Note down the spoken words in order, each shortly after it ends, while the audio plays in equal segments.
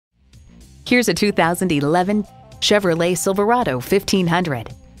Here's a 2011 Chevrolet Silverado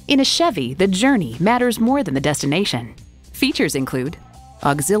 1500. In a Chevy, the journey matters more than the destination. Features include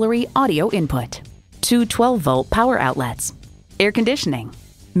auxiliary audio input, two 12-volt power outlets, air conditioning,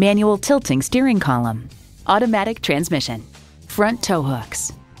 manual tilting steering column, automatic transmission, front tow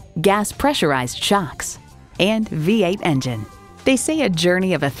hooks, gas pressurized shocks, and V8 engine. They say a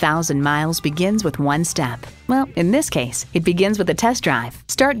journey of 1,000 miles begins with one step. Well, in this case, it begins with a test drive.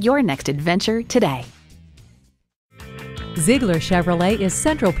 Start your next adventure today. Zeigler Chevrolet is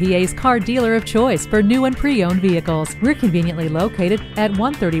Central PA's car dealer of choice for new and pre-owned vehicles. We're conveniently located at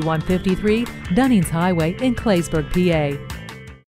 13153 Dunnings Highway in Claysburg, PA.